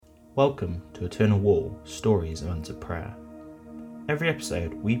Welcome to Eternal Wall, Stories of Answered Prayer. Every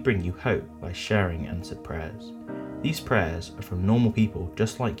episode we bring you hope by sharing answered prayers. These prayers are from normal people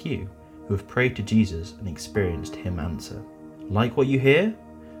just like you who have prayed to Jesus and experienced Him answer. Like what you hear?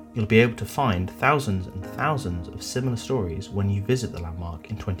 You'll be able to find thousands and thousands of similar stories when you visit the landmark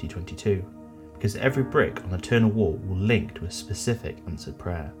in 2022, because every brick on Eternal Wall will link to a specific answered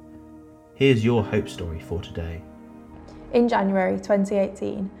prayer. Here's your hope story for today. In January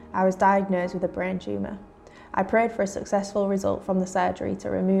 2018, I was diagnosed with a brain tumour. I prayed for a successful result from the surgery to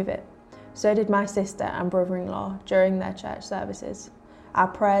remove it. So did my sister and brother-in-law during their church services. Our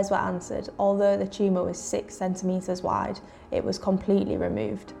prayers were answered. Although the tumour was 6 centimetres wide, it was completely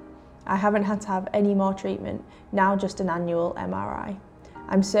removed. I haven't had to have any more treatment, now just an annual MRI.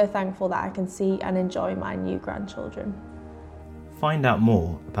 I'm so thankful that I can see and enjoy my new grandchildren. Find out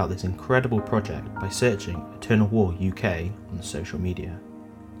more about this incredible project by searching Eternal Wall UK on social media.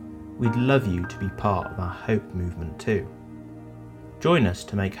 We'd love you to be part of our hope movement too. Join us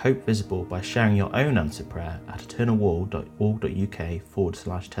to make hope visible by sharing your own answered prayer at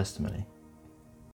eternalwall.org.uk/testimony.